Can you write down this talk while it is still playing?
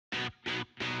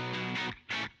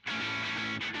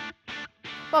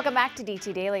Welcome back to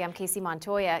DT Daily. I'm Casey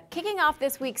Montoya. Kicking off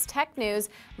this week's tech news,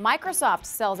 Microsoft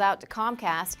sells out to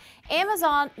Comcast.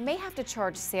 Amazon may have to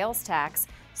charge sales tax.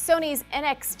 Sony's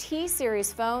NXT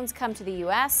series phones come to the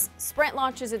U.S. Sprint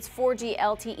launches its 4G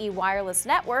LTE wireless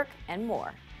network, and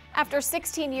more. After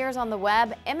 16 years on the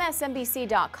web,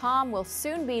 MSNBC.com will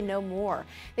soon be no more.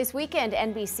 This weekend,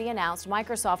 NBC announced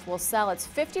Microsoft will sell its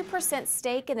 50%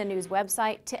 stake in the news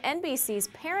website to NBC's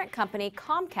parent company,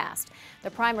 Comcast.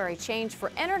 The primary change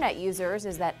for internet users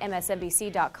is that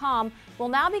MSNBC.com will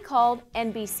now be called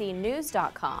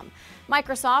NBCNews.com.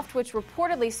 Microsoft, which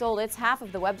reportedly sold its half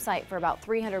of the website for about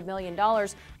 $300 million,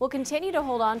 will continue to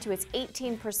hold on to its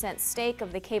 18% stake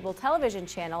of the cable television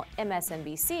channel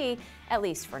MSNBC, at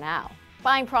least for now.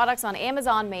 Buying products on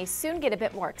Amazon may soon get a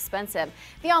bit more expensive.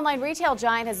 The online retail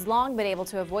giant has long been able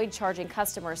to avoid charging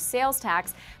customers sales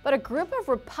tax, but a group of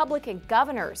Republican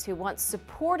governors who once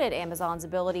supported Amazon's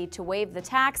ability to waive the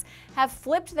tax have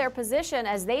flipped their position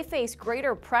as they face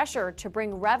greater pressure to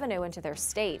bring revenue into their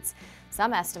states.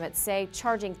 Some estimates say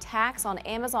charging tax on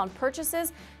Amazon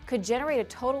purchases could generate a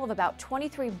total of about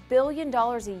 $23 billion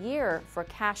a year for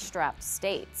cash-strapped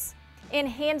states. In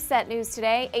handset news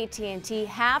today, AT&T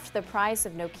halved the price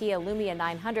of Nokia Lumia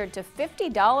 900 to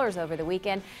 $50 over the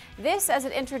weekend. This as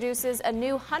it introduces a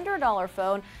new $100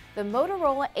 phone, the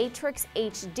Motorola Atrix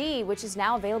HD, which is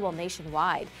now available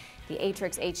nationwide. The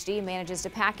Atrix HD manages to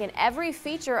pack in every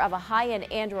feature of a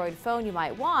high-end Android phone you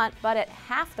might want, but at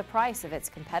half the price of its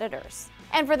competitors.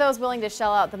 And for those willing to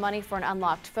shell out the money for an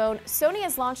unlocked phone, Sony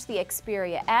has launched the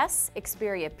Xperia S,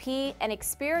 Xperia P, and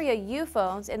Xperia U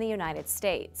phones in the United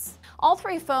States. All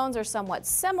three phones are somewhat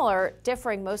similar,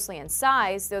 differing mostly in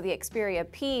size, though the Xperia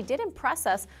P did impress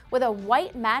us with a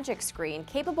white magic screen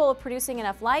capable of producing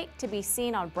enough light to be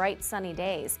seen on bright sunny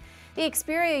days. The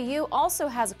Xperia U also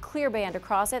has a clear band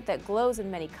across it that glows in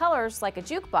many colors like a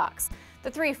jukebox. The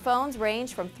three phones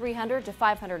range from $300 to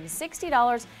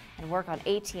 $560 and work on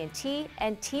AT&T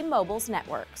and T-Mobile's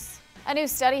networks. A new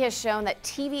study has shown that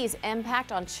TV's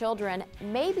impact on children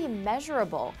may be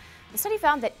measurable. The study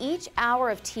found that each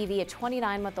hour of TV a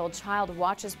 29-month-old child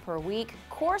watches per week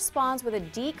corresponds with a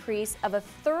decrease of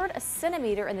 1/3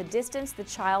 centimeter in the distance the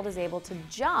child is able to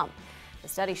jump. The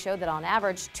study showed that on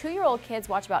average, 2-year-old kids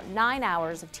watch about 9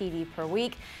 hours of TV per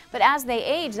week, but as they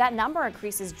age, that number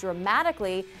increases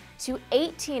dramatically to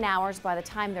 18 hours by the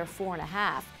time they're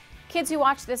 4.5. Kids who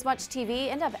watch this much TV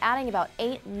end up adding about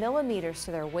 8 millimeters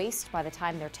to their waist by the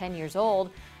time they're 10 years old.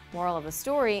 Moral of the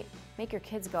story, make your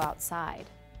kids go outside.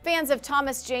 Fans of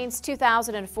Thomas Jane's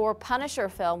 2004 Punisher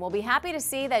film will be happy to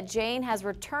see that Jane has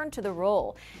returned to the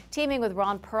role. Teaming with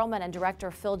Ron Perlman and director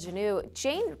Phil Genoux,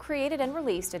 Jane created and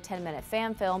released a 10-minute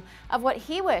fan film of what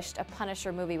he wished a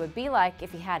Punisher movie would be like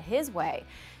if he had his way.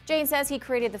 Jane says he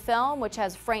created the film, which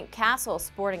has Frank Castle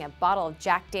sporting a bottle of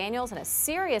Jack Daniels and a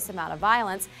serious amount of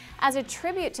violence, as a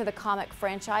tribute to the comic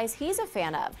franchise he's a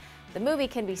fan of. The movie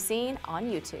can be seen on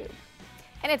YouTube.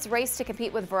 In its race to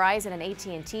compete with Verizon and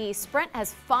AT&T, Sprint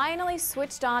has finally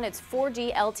switched on its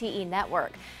 4G LTE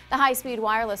network. The high-speed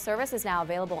wireless service is now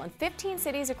available in 15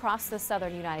 cities across the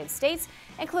southern United States,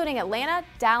 including Atlanta,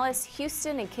 Dallas,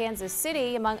 Houston, and Kansas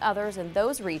City, among others in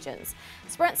those regions.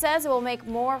 Sprint says it will make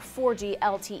more 4G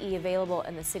LTE available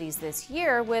in the cities this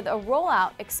year, with a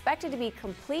rollout expected to be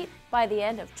complete by the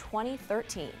end of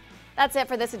 2013. That's it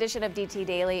for this edition of DT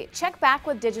Daily. Check back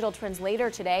with Digital Trends later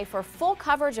today for full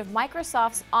coverage of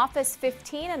Microsoft's Office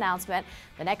 15 announcement,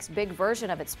 the next big version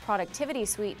of its productivity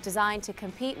suite designed to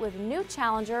compete with new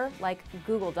challenger like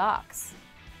Google Docs.